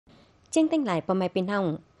trên tanh lại bò mày pin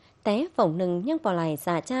hỏng té phỏng nừng nhưng bỏ lại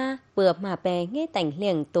giả cha vừa mà bè nghe tảnh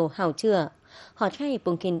liềng tổ hào chừa họ thay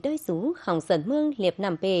bùng kìn đôi rú hỏng sần mương liệp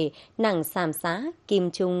nằm bề nặng sàm xá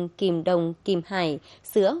kim trung kim đông kim hải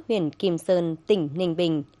sữa huyền kim sơn tỉnh ninh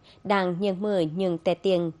bình đang nhường mờ nhường tè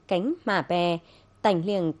tiền cánh mà bè tảnh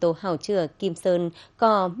liềng tổ hào chừa kim sơn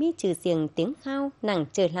có mi trừ xiềng tiếng khao nặng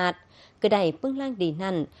trời lạt cứ đẩy bưng lang đi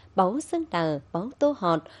nằn báu xương đờ báu tô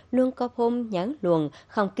họt luôn có hôm nhớ luồng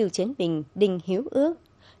không kiêu chiến bình đình hiếu ước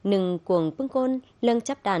nừng cuồng bưng côn lâng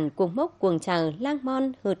chắp đàn cuồng mốc cuồng trào lang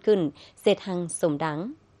mon hượt khửn dệt hằng sổng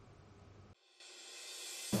đáng.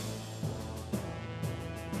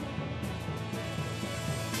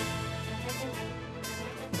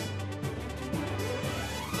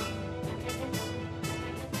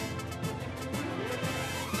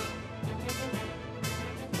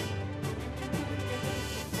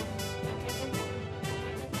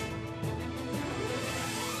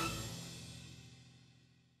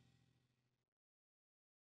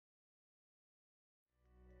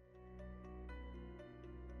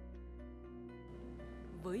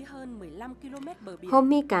 Với hơn 15 km bờ biển, hôm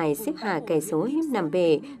mi cài xếp hạ cây số hiếp nằm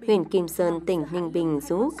bể, huyện Kim Sơn, tỉnh Ninh Bình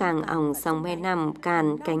rú càng ỏng sông me nằm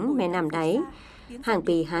càn cánh me nằm đáy. Hàng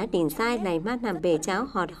bì há đỉnh sai này mát nằm bể cháo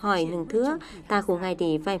họt hỏi nừng thưa, ta khu ngay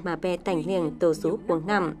đi vay mà bè tảnh liềng tổ sú cuồng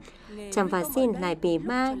nằm. Chăm và xin lại bì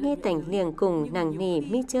ma nghe tảnh liềng cùng nàng nỉ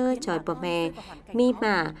mi chơ tròi bò mè, mi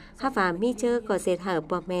mả, hát và mi chơ có dệt hở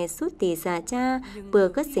bò mè suốt tì già cha, bừa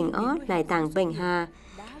cất xình ót lại tàng bệnh hà.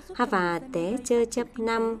 Ha và té chơ chấp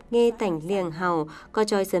năm nghe tảnh liềng hầu có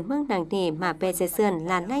tròi sân mương nàng nỉ mà bè dệt sườn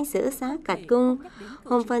là nay giữ giá cạt cung.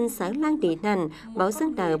 Hôm phân sáng lang đi nằn, báo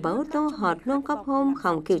xương đờ báo tô họt luôn cóp hôm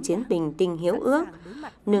khổng kiểu chiến bình tình hiếu ước.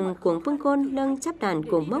 Nừng cuồng phương côn lâng chắp đàn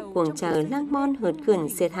cuồng mốc cuồng chờ lang mon hượt khửn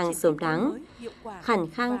dệt hàng sồm đáng. Khẩn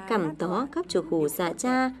khang cầm tó cấp chủ hủ dạ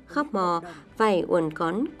cha, khóc mò, vảy uẩn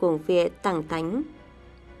cón cuồng viện tàng tánh.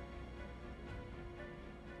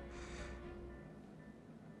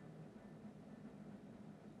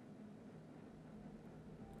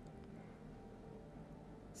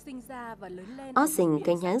 Ó dình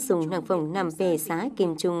cánh nháng dùng nàng phòng nằm về xã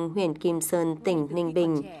Kim Trung, huyện Kim Sơn, tỉnh Ninh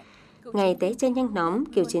Bình. Ngày té chân nhanh nóm,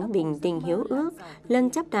 kiều chiến bình tình hiếu ước, lâng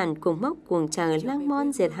chắp đàn cùng mốc cuồng chờ lang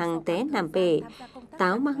mon dệt hàng té nằm bể.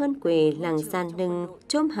 Táo ma hơn quề làng gian nưng,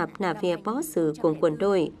 chôm hạp nà vìa bó sử cùng quần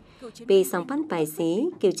đôi. Vì sóng văn bài xí,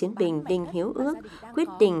 kiều chiến bình đình hiếu ước, quyết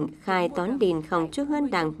định khai tón đìn khổng chút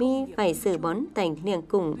hơn đảng mi phải xử bón tảnh liềng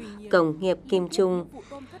cùng cổng hiệp Kim Trung.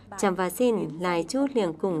 Chăm và xin lại chu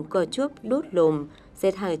liềng cùng cỏ chuốc đốt lồm,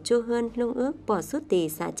 dệt hở chu hơn lung ước bỏ suốt tì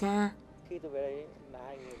xã cha.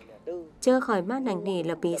 Chơ khỏi mát nành nỉ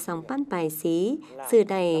là bì sóng văn bài xí, sự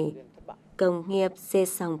đầy công nghiệp dệt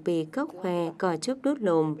sòng bì cốc khoe cỏ chuốc đốt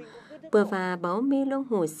lồm. Bừa và báo mi lông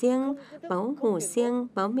hủ xiêng,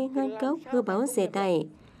 báo mi ngân cốc hư báo dệt đầy.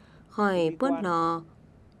 Khỏi buôn lò,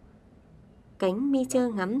 cánh mi chơ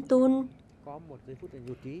ngắm tun.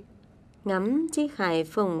 Ngắm chi khải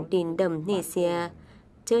phồng đìn đầm nỉ xìa,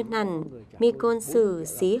 chơ nằn, mi côn sử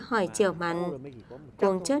xí hỏi chiều mặn.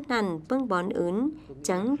 Cuồng chơ nằn bưng bón ướn,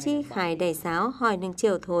 trắng chi khải đầy sáo hỏi nâng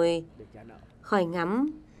chiều thôi. Khỏi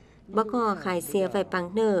ngắm, bó cò khải xìa vài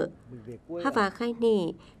bằng nở. Hát và khai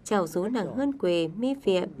nỉ, chào rú nặng hơn quê, mi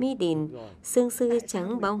phía, mi đìn, xương sư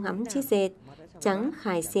trắng báo ngắm chi dệt, trắng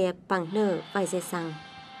khải xìa bằng nở vài dệt sằng.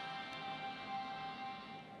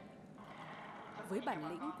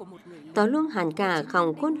 Tó luôn hàn cả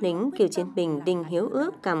khòng cốt lính kiều chiến bình đình hiếu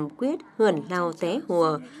ước cầm quyết hườn lao té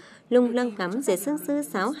hùa. Lung lâng ngắm dệt xương sư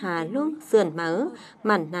sáo hà luôn sườn máu,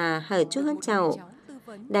 mặn nà hở chút hơn chào.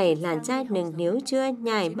 Đẩy làn trai nừng níu chưa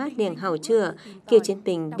nhài mát liềng hầu chưa, kiều chiến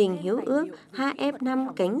bình đình hiếu ước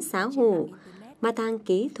HF5 cánh sáo hủ. Ma thang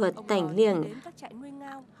kỹ thuật tảnh liềng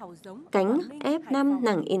cánh F5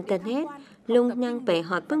 nặng internet, lung nhăng bẻ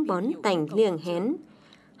họt bưng bón tảnh liềng hén.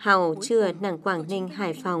 Hầu chưa nặng Quảng Ninh,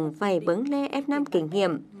 Hải Phòng vầy bứng lê F5 kinh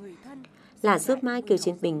nghiệm. Là giúp mai kiều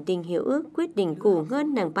chiến bình đình hiếu ước quyết định củ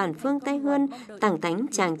ngân nặng bản phương tay hơn tảng tánh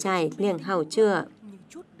chàng trải liềng hầu chưa.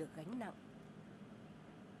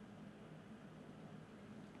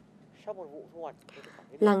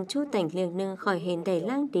 Làng chu tảnh liềng nâng khỏi hền đầy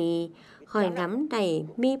lang đi, khỏi ngắm đầy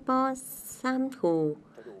mi po sam khủ,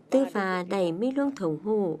 tư và đầy mi lương thống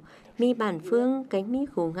hủ, mi bản phương cánh mi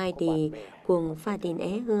khủ ngai đi, cuồng pha đình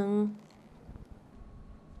é hương.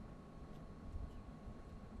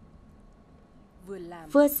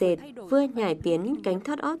 Vừa dệt, vừa nhảy biến cánh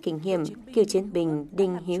thoát ót kinh nghiệm, kiều chiến bình,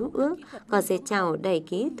 đình hiếu ước, có dệt chảo đầy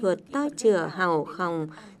kỹ thuật, to chửa hào khòng,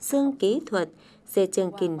 xương kỹ thuật, dệt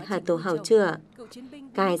trường kình hà tổ hào chửa.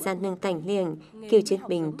 Cài ra nâng tảnh liềng, cựu chiến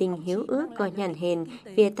binh Đinh Hiếu Ước có nhàn hền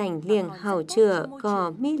về tảnh liềng hậu chữa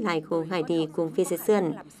có mi lại khổ ngài đi cùng phía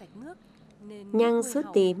sơn. Nhưng suốt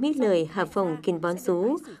tí mi lời hạ phồng kinh bón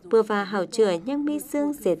rú, bừa và hậu chữa nhưng mi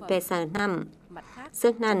xương dệt bè sờ nằm.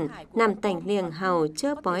 Sức nằn, nằm tảnh liềng hậu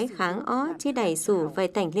chữa bói kháng ó chi đẩy sủ về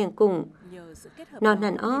tảnh liềng cùng. Non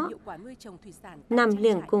nằn ó, nằm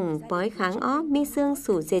liềng cùng bói kháng ó mi xương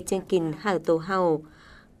sủ dệt trên kìn hở tổ hậu.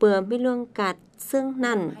 Bừa mi luông cạt xương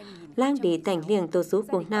nằn, lang đi tảnh liềng tổ rú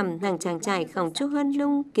cùng nằm nàng chàng trải khổng chú hân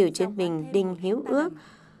lung cựu chiến binh Đinh Hiếu Ước.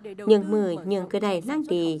 Nhưng mười nhưng cơ đài lang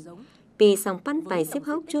đi. Vì sòng bắn phải xếp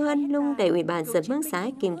hốc chú hân lung đại ủy ban giật mương xá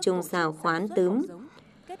kim trung rào khoán tướm.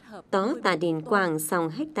 Tó tà đình quảng sòng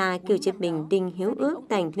hecta cựu chiến binh Đinh Hiếu Ước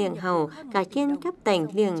tảnh liềng hầu cả kiên cấp tảnh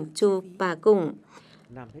liềng chu bà cùng.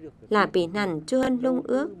 Là bị nằn chú hân lung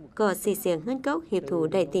ước có xì xiềng ngân cốc hiệp thủ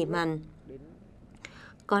đầy tỉ màn.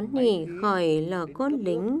 Có nỉ khỏi lò cốt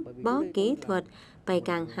lính bó kỹ thuật bày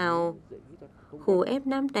càng hào. Khu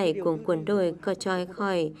F5 đẩy cùng quần đồi có tròi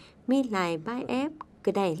khỏi mi lại bãi ép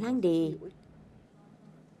cứ đẩy lang đi.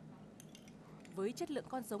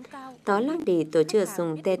 Tó lang đi tổ chữa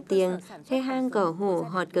dùng tê tiếng, thế hang gò hủ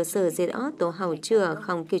họt cơ sở dệt ó tổ hậu chữa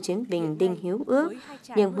không cựu chiến binh Đinh Hiếu Ước,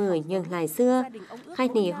 nhưng mười nhưng lại xưa. Khai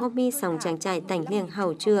nỉ hôm mi sòng chàng trải tảnh liềng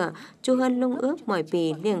hậu chữa, chu hân lung ước mỏi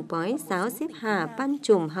bì liềng bói giáo xếp hà ban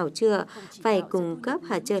trùm hậu chữa, phải cung cấp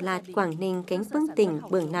hà chợ lạt Quảng Ninh cánh phương tỉnh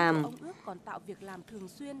Bường Nam.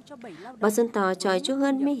 Báo dân tỏ tròi chú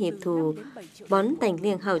hân mi hiệp thù, bón tảnh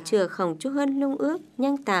liềng hậu chữa khổng chú hân lung ước,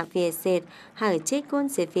 nhưng tạ về dệt, hở chết côn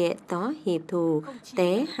dệt vệ tó hiệp thù,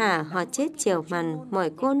 té hà họ chết chiều màn, mỏi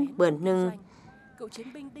côn bờn nưng.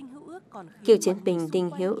 Cựu chiến binh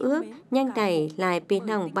Đinh Hiếu Ước, nhanh đẩy lại bên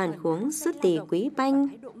nòng bàn khuống suốt tỷ quý banh,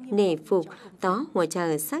 nể phục, tó hùa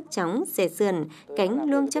chờ sắc chóng, dệt sườn, cánh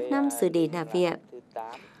luông chấp năm xử đi nà viện.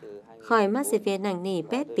 Khỏi mắt dệt viện nặng nỉ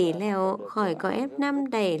bét bì leo, khỏi có F5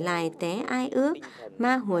 đẩy lại té ai ước,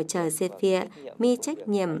 ma hùa chờ dệt viện, mi trách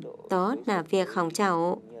nhiệm, tó là việc khổng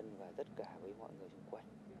cháu.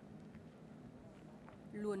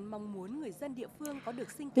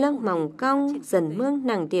 Lăng mỏng cong, dần mương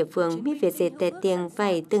nặng địa phương mi về dệt tè tiền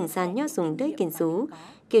vầy từng gian nhó dùng đới kiến rú.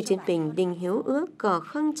 Cựu chiến binh Đinh Hiếu Ước có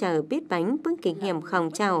không chờ biết bánh bưng kinh nghiệm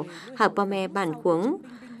khổng cháu, học bò mẹ bản cuống.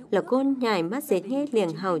 Là côn nhảy mắt dệt nghe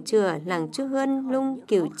liềng hầu chữa làng chú hân lung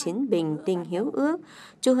cựu chiến binh Đinh Hiếu Ước.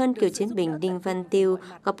 Chú hân cựu chiến binh Đinh Văn Tiêu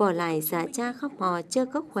có bỏ lại giá cha khóc mò chưa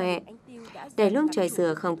cốc khỏe. Đẩy luôn tròi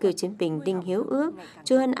sửa không cựu chiến binh Đinh Hiếu Ước,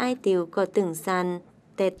 chú hân ai tiêu có từng gian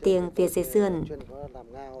tè tiền về dây sườn.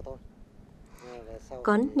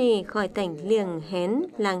 Con nì khỏi tảnh liềng hén,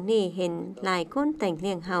 làng nì hến lại côn tảnh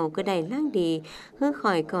liềng hầu cơ đẩy lang đi, hư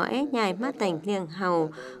khỏi có ép nhai mắt tảnh liềng hầu,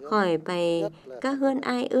 khỏi bày các hơn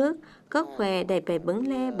ai ước, cốc khỏe đẩy bày bứng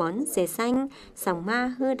le bón dề xanh, sòng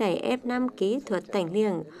ma hư đẩy F5 kỹ thuật tảnh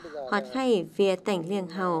liềng, hoạt khay về tảnh liềng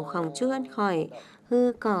hầu không chú hân khỏi,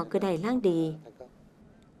 hư cỏ cơ đẩy lang đi.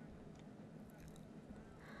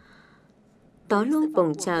 Tó luôn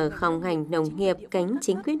vùng chờ không ngành nông nghiệp cánh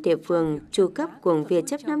chính quyền địa phương chu cấp cuồng việc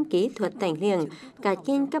chấp năm kỹ thuật tảnh liềng cả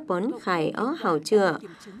kiên các bón khải ó hảo chữa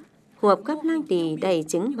hộp cấp lang đi đầy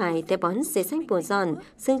trứng mài té bón dây xanh bùa giòn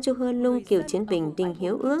xương chu hơn lung cựu chiến binh Đinh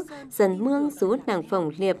Hiếu Ước dần mương rú nàng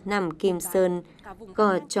phồng liệp nằm Kim Sơn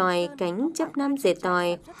gò tròi cánh chấp năm dệt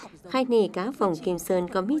tòi khai nì cá phồng Kim Sơn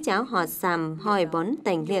có mí cháo họt xàm hỏi bón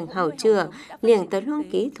tảnh liềng hảo chữa liềng tới luôn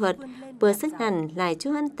kỹ thuật bữa sức hẳn lại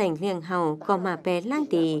chú hân tảnh liềng hầu có mà bé lang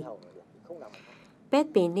đi. Bét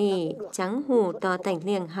bì nì trắng hù to tảnh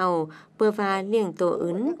liềng hầu bữa và liềng tổ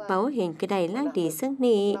ứng báo hình cái đầy lang đi sức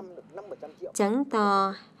nì. Trắng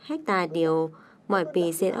to hecta điều mọi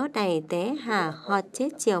bì dệt ó đầy té hả họt chết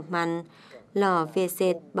chiều mặn lò về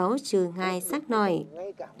dệt báo trừ ngai sắc nổi.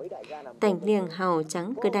 Tảnh liềng hầu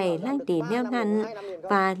trắng cứ đầy lang đi neo năn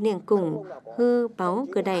và liềng cùng hư báo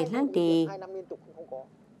cứ đầy lang đi.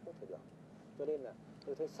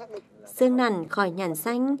 Sương nằn khỏi nhàn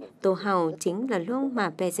xanh, tổ hầu chính là lúc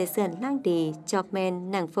mà bè dây sườn lang đi chọc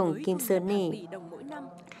men nàng phồng Kim Sơn nì.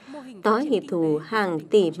 Tó hiệp thủ hàng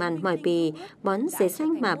tỷ màn mỏi bì, bón dây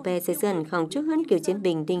xanh mà bè dây sườn không chút hơn kiểu chiến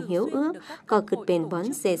binh Đinh Hiếu Ước, có cực bền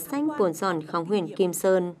bón dây xanh buồn giòn không huyền Kim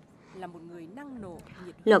Sơn.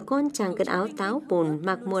 Lọ con chàng cất áo táo bùn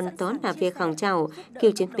mặc muôn tón là việc khổng chào,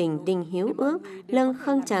 cựu chiến binh Đinh Hiếu Ước, lưng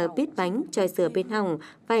không chờ biết bánh, tròi sửa bên hồng,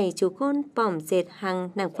 vầy chú côn bỏm dệt hàng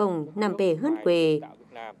nàng phồng nằm bể hơn quề.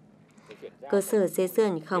 cơ sở dễ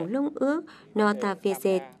dần không lung ước, nó ta về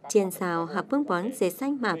dệt, chiên xào hợp bưng bón dễ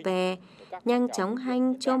xanh mà bè, nhanh chóng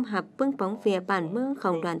hanh chôm hạp bưng bóng về bản mương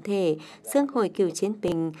không đoàn thể, xương hồi cửu chiến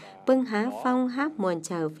bình, bưng há phong hát muôn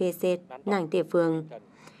chờ về dệt, nàng địa phương.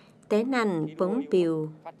 Té nằn bóng biểu,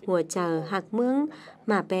 mùa chờ hạc mương,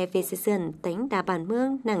 mà bè về dễ dần tánh đà bản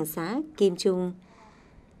mương, nàng xá kim trung.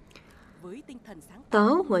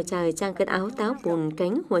 Tó mùa trời trang cất áo táo bùn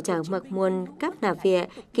cánh mùa trời mặc muôn cắp nà vịa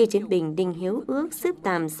kêu chiến bình đình hiếu ước xếp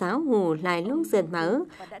tàm sáo hù lại lung dần mở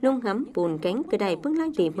lung ngắm bùn cánh cơ đầy bưng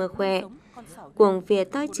lang tỉ mơ khoe cuồng vịa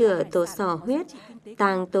toi chữa tổ sò huyết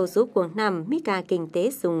tàng tổ rú cuồng nằm mi ca kinh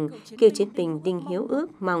tế dùng kêu chiến bình đình hiếu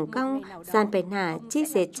ước mỏng cong gian bè nà chiếc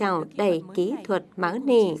xe chảo đầy kỹ thuật máu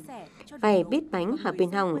nì vầy biết bánh hợp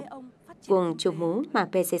bình hồng cuồng chủ mú mà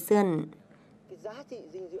bè xe sơn.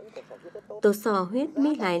 Tổ sò huyết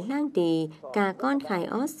mi lại lang tì, cà con khải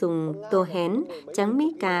ót dùng, tổ hén, trắng mi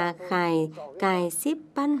cà khải, cài xíp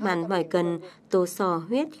pan mặn mỏi cần, tổ sò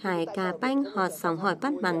huyết khải cà banh họt sóng hỏi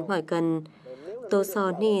pan mặn mỏi cần. Tổ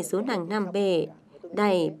sò nì xuống nàng nằm bể,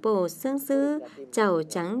 đẩy bổ xương dư, chảo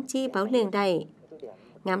trắng chi báo liềng đẩy.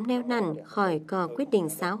 Ngắm neo nằn khỏi cò quyết định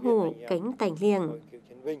sáo hù, cánh tảnh liềng.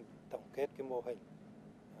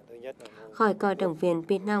 Khỏi coi động viên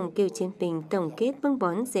Việt Nam kêu chiến bình tổng kết bưng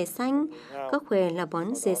bón dế xanh, có khỏe là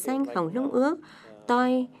bón dế xanh hỏng lông ước,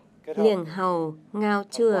 toi, liềng hầu, ngao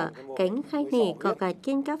chửa, cánh khai nỉ có gạch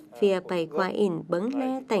kiên cấp phía bày qua ỉn bấng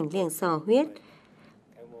le tảnh liềng sò huyết.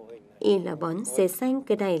 Y là bón dế xanh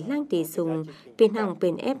cơ đầy lang tỷ sùng, Việt Nam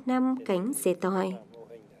bền F5 cánh dế toi.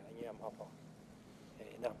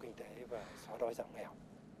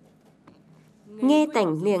 Nghe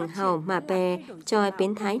tảnh liềng hào mà bè, tròi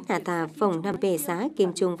Biến Thái nà tà phồng nằm bể giá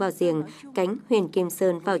kim trùng vào giềng, cánh huyền kim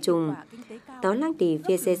sơn vào trùng. Tó lang tỷ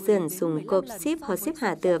phía dế sơn sùng cộp xíp họ xíp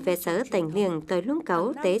hạ tựa về sở tảnh liềng tới lũng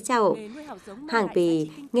cáu tế chậu. Hàng bì,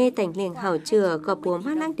 nghe tảnh liềng hào chừa có búa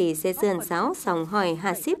mát lang tỷ dế sơn giáo sòng hỏi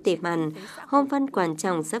hạ xíp tỉ màn. Hôm văn quan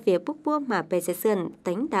trọng xã phía búc bua mà bè dế sơn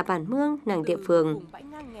tánh đà bản mương nàng địa phương.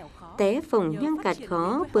 Té phồng nhăng cạt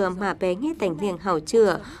khó bừa mà bé nghe tảnh liềng hào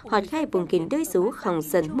chừa hoạt khai bùng kín đôi rú khổng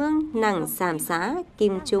dần mương nàng sàm xá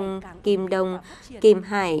kim trung kim đông kim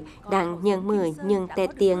hải đang nhường mười nhường tè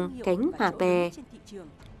tiếng cánh mà bè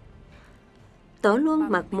tó luôn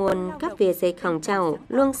mặc muôn các về dây khổng trào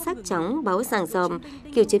luôn sắc chóng báo giảng dòm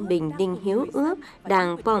kiều chiến bình đình hiếu ước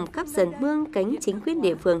đang bòm cắp dần mương cánh chính quyền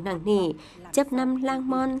địa phương nàng nỉ chấp năm lang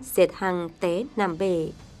mon dệt hàng té nằm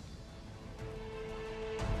bể.